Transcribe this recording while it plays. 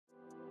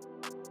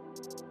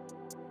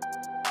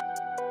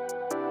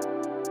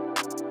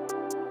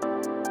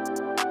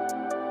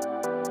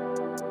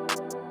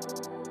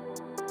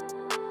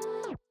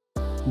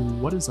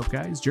What is up,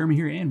 guys? Jeremy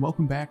here, and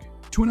welcome back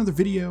to another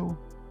video.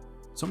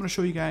 So I'm going to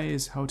show you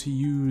guys how to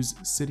use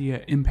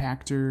Cydia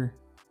Impactor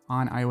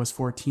on iOS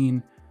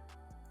 14.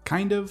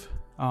 Kind of.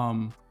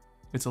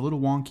 It's a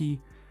little wonky.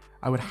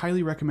 I would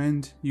highly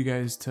recommend you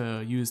guys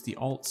to use the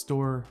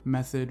AltStore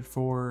method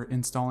for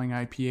installing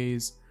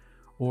IPAs,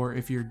 or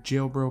if you're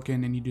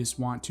jailbroken and you just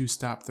want to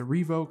stop the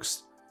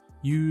revokes,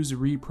 use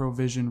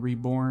ReProvision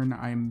Reborn.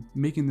 I'm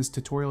making this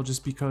tutorial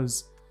just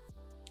because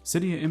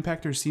Cydia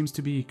Impactor seems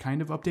to be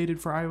kind of updated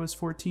for iOS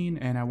 14,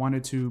 and I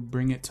wanted to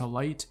bring it to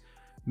light.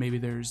 Maybe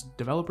there's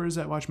developers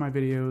that watch my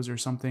videos or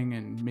something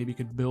and maybe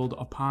could build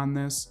upon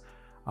this.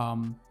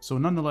 So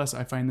nonetheless,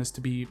 I find this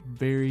to be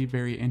very,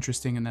 very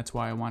interesting, and that's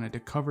why I wanted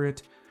to cover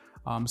it.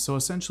 So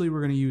essentially,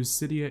 we're going to use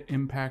Cydia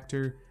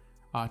Impactor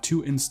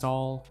to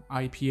install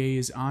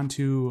IPAs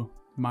onto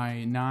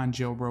my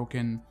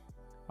non-jailbroken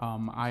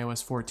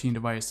iOS 14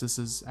 device. This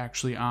is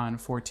actually on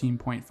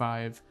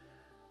 14.5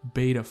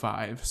 beta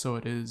 5, so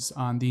it is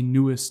on the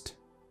newest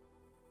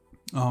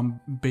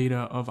beta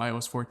of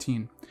iOS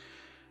 14.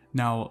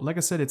 Now, like I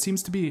said, it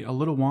seems to be a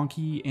little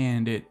wonky,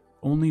 and it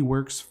only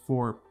works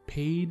for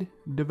paid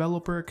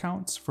developer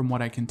accounts from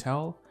what I can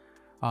tell.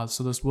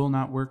 So this will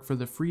not work for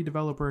the free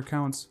developer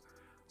accounts.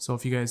 So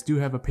if you guys do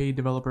have a paid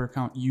developer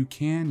account, you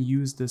can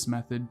use this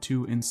method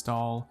to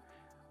install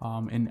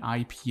an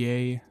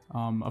IPA.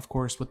 Of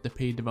course, with the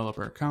paid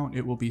developer account,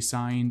 it will be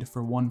signed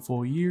for 1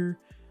 full year.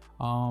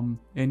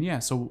 And yeah,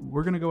 so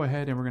we're gonna go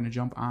ahead and we're gonna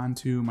jump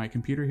onto my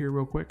computer here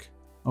real quick.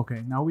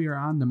 Okay, now we are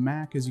on the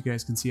Mac. As you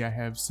guys can see, I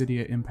have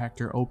Cydia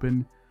Impactor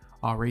open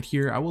right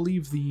here. I will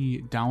leave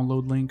the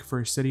download link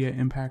for Cydia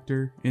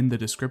Impactor in the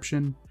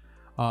description.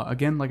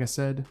 Again, like I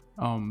said,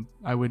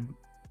 I would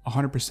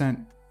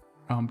 100%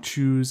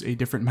 choose a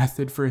different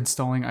method for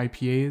installing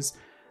IPAs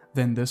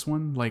than this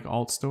one, like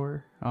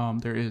AltStore.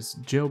 There is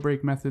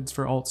jailbreak methods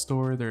for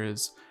AltStore. There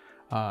is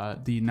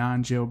the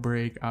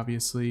non-jailbreak,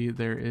 obviously.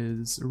 There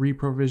is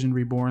ReProvision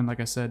Reborn. Like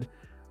I said,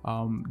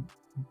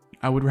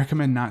 I would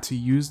recommend not to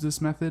use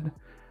this method.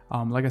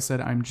 Like I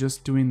said, I'm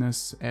just doing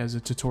this as a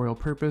tutorial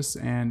purpose,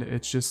 and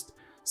it's just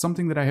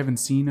something that I haven't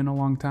seen in a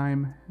long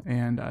time,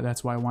 and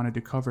that's why I wanted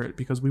to cover it,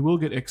 because we will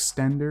get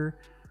Extender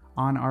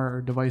on our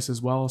device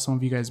as well. Some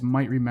of you guys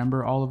might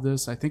remember all of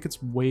this. I think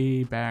it's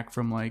way back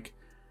from like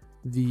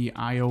the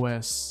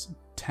iOS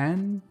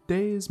 10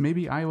 days,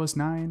 maybe iOS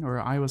 9 or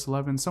iOS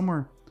 11,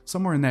 somewhere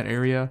in that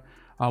area,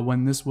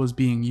 when this was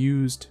being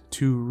used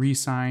to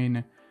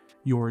re-sign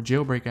your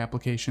jailbreak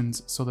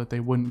applications so that they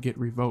wouldn't get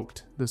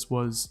revoked. This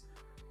was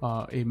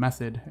a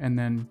method, and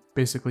then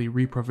basically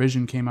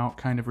ReProvision came out,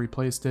 kind of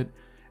replaced it,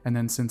 and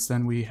then since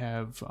then we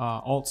have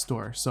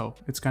AltStore. So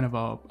it's kind of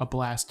a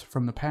blast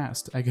from the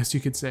past, I guess you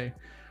could say.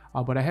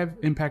 But I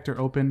have Impactor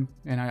open,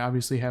 and I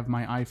obviously have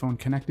my iPhone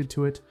connected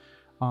to it.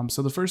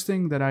 So the first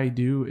thing that I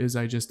do is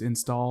I just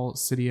install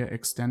Cydia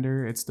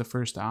Extender. It's the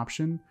first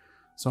option.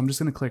 So I'm just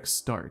going to click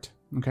Start.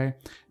 Okay.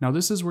 Now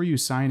this is where you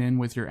sign in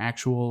with your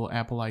actual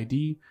Apple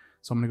ID.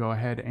 So I'm going to go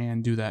ahead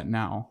and do that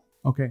now.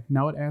 Okay.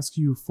 Now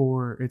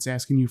it's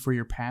asking you for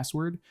your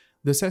password.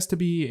 This has to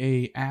be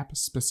a app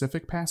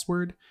specific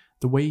password.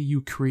 The way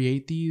you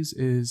create these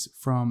is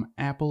from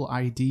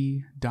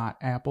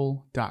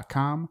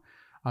appleid.apple.com.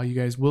 You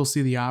guys will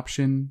see the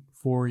option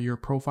for your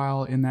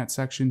profile in that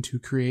section to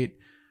create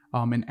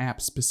an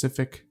app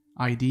specific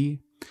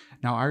ID.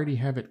 Now I already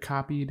have it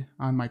copied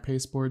on my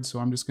pasteboard, so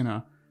I'm just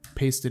gonna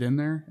paste it in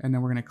there, and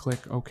then we're gonna click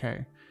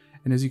OK.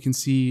 And as you can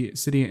see,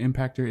 Cydia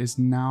Impactor is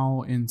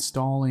now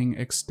installing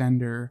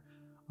Extender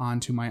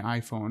onto my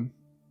iPhone.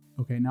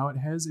 Okay, now it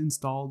has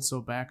installed,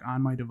 so back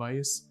on my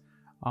device.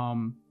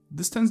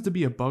 This tends to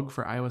be a bug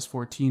for iOS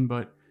 14,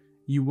 but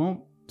you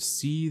won't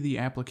see the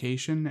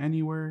application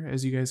anywhere.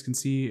 As you guys can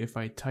see, if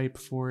I type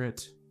for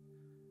it,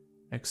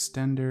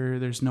 Extender,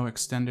 there's no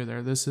Extender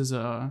there. This is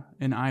an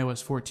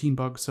iOS 14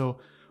 bug.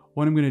 So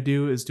what I'm going to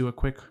do is do a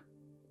quick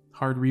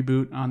hard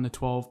reboot on the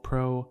 12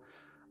 Pro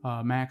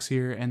Max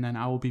here, and then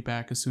I will be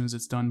back as soon as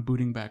it's done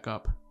booting back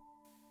up.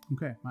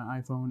 Okay,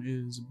 my iPhone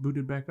is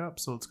booted back up,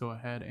 so let's go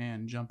ahead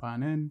and jump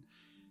on in,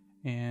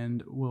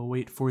 and we'll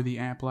wait for the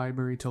app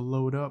library to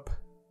load up.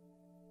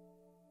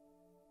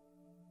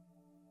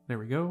 There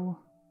we go.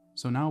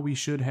 So now we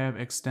should have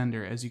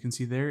Extender. As you can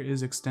see, there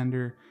is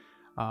Extender,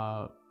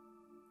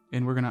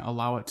 and we're going to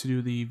allow it to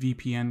do the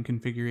VPN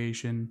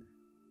configuration.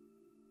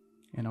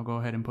 And I'll go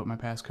ahead and put my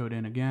passcode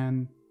in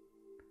again.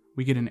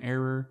 We get an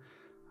error.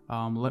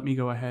 Let me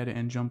go ahead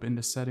and jump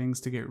into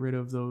settings to get rid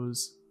of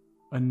those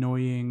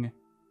annoying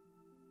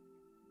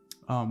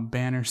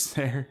banners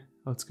there.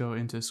 Let's go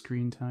into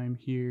screen time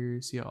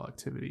here, see all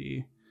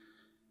activity,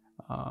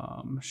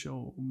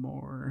 show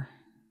more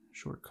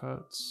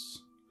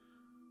shortcuts.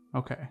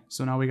 Okay,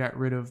 so now we got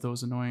rid of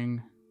those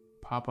annoying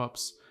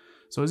pop-ups.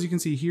 So as you can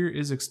see, here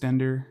is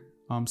Extender.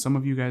 Some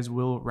of you guys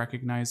will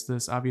recognize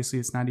this. Obviously,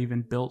 it's not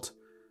even built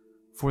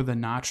for the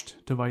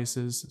notched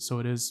devices, so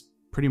it is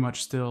pretty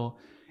much still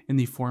in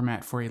the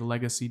format for a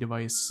legacy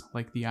device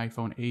like the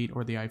iPhone 8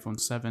 or the iPhone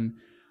 7.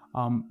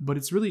 But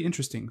it's really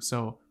interesting.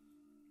 So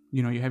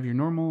you know, you have your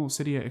normal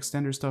Cydia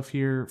extender stuff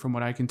here. From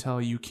what I can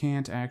tell, you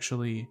can't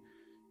actually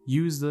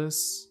use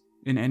this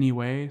in any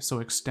way. So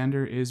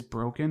extender is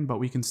broken, but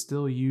we can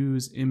still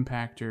use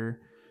Impactor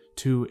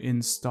to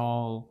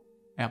install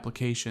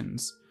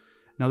applications.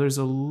 Now there's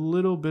a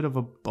little bit of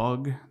a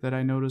bug that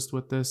I noticed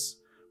with this,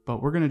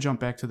 but we're going to jump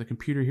back to the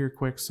computer here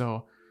quick.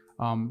 So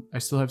I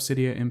still have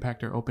Cydia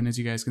Impactor open, as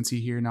you guys can see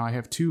here. Now I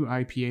have two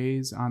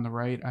IPAs on the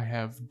right. I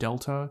have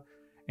Delta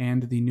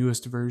and the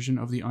newest version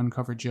of the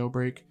uncovered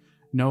jailbreak.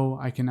 No,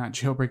 I cannot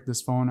jailbreak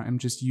this phone. I'm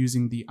just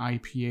using the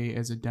IPA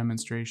as a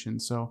demonstration.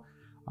 So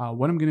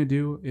what I'm going to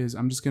do is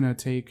I'm just going to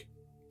take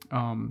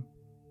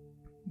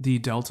the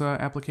Delta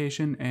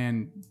application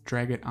and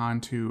drag it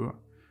onto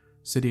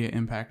Cydia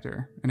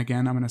Impactor. And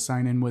again, I'm going to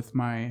sign in with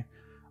my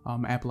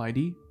Apple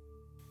ID.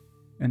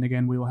 And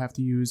again, we will have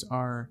to use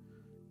our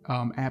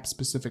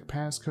app-specific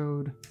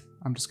passcode.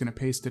 I'm just going to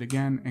paste it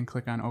again and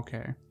click on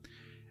OK.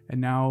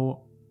 And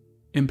now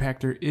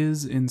Impactor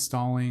is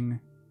installing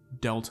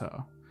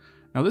Delta.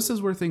 Now this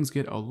is where things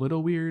get a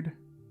little weird.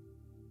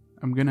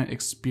 I'm going to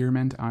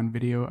experiment on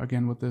video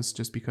again with this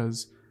just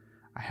because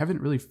I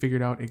haven't really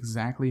figured out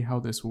exactly how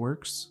this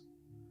works,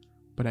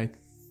 but I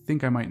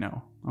think I might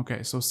know.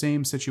 Okay, so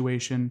same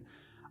situation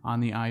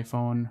on the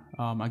iPhone.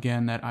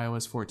 Again, that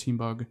iOS 14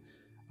 bug,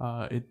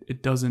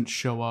 it doesn't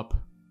show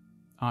up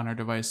on our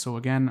device. So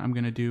again, I'm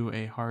going to do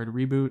a hard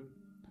reboot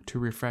to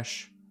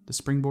refresh the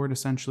springboard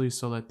essentially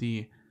so that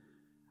the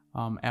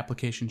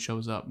application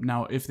shows up.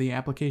 Now, if the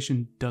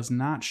application does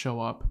not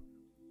show up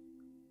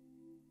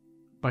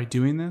by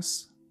doing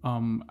this,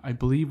 I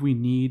believe we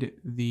need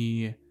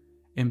the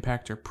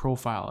Impactor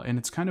profile, and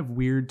it's kind of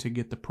weird to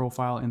get the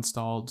profile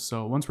installed.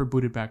 So once we're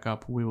booted back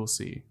up, we will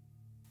see.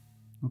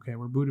 Okay,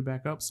 we're booted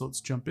back up, so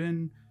let's jump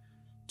in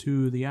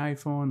to the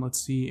iPhone.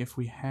 Let's see if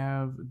we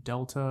have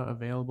Delta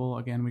available.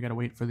 Again, we got to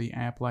wait for the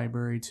app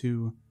library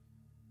to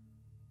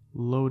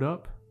load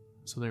up.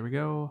 So there we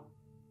go.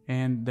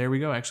 And there we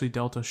go. Actually,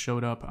 Delta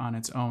showed up on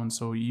its own,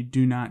 so you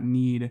do not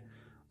need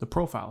the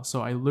profile.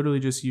 So I literally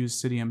just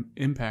used Cydia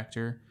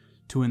Impactor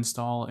to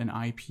install an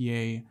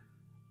IPA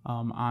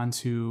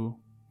onto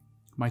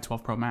my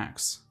 12 Pro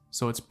Max.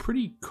 So it's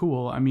pretty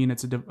cool. I mean,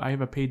 I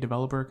have a paid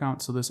developer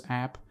account, so this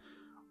app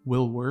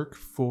will work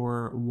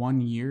for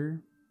 1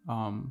 year.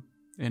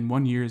 And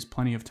 1 year is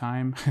plenty of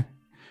time.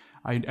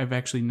 I've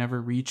actually never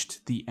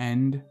reached the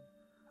end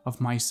of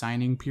my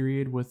signing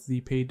period with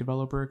the paid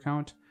developer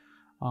account.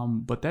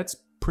 But that's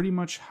pretty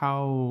much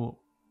how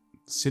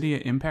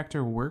Cydia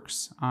Impactor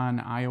works on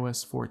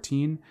iOS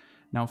 14.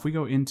 Now, if we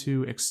go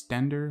into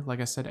Extender,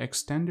 like I said,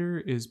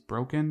 Extender is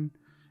broken.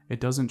 It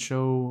doesn't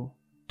show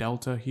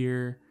Delta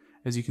here.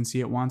 As you can see,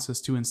 it wants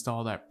us to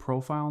install that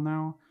profile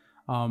now.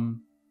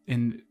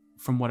 And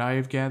from what I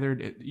have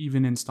gathered,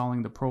 even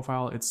installing the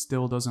profile, it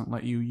still doesn't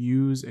let you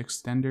use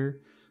Extender.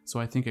 So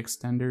I think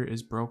Extender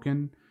is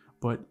broken,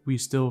 but we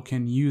still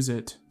can use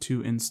it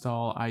to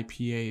install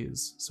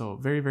IPAs. So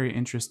very, very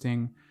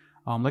interesting.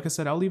 Like I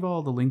said, I'll leave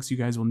all the links you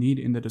guys will need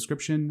in the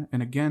description.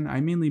 And again,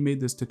 I mainly made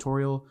this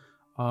tutorial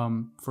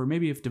for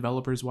maybe if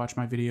developers watch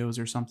my videos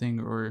or something,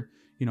 or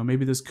you know,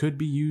 maybe this could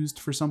be used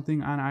for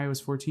something on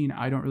iOS 14.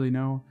 I don't really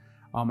know.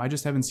 I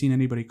just haven't seen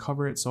anybody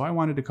cover it, so I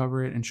wanted to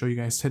cover it and show you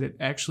guys that it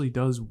actually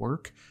does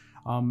work.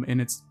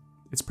 And it's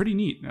pretty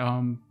neat.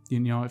 You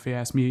know, if you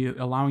ask me,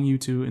 allowing you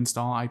to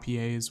install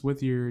IPAs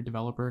with your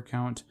developer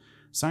account,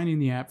 signing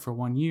the app for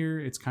 1 year,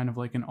 it's kind of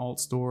like an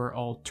AltStore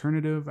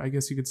alternative, I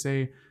guess you could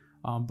say.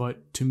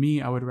 But to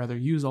me, I would rather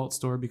use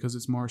AltStore because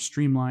it's more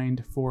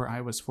streamlined for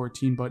iOS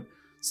 14, but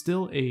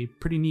still a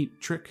pretty neat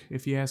trick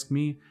if you ask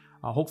me.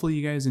 Hopefully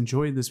you guys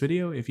enjoyed this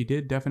video. If you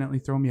did, definitely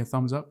throw me a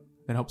thumbs up.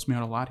 That helps me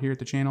out a lot here at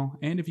the channel.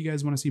 And if you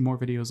guys want to see more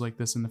videos like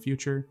this in the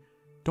future,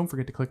 don't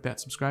forget to click that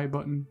subscribe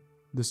button.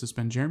 This has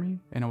been Jeremy,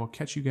 and I will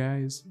catch you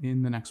guys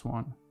in the next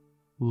one.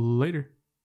 Later.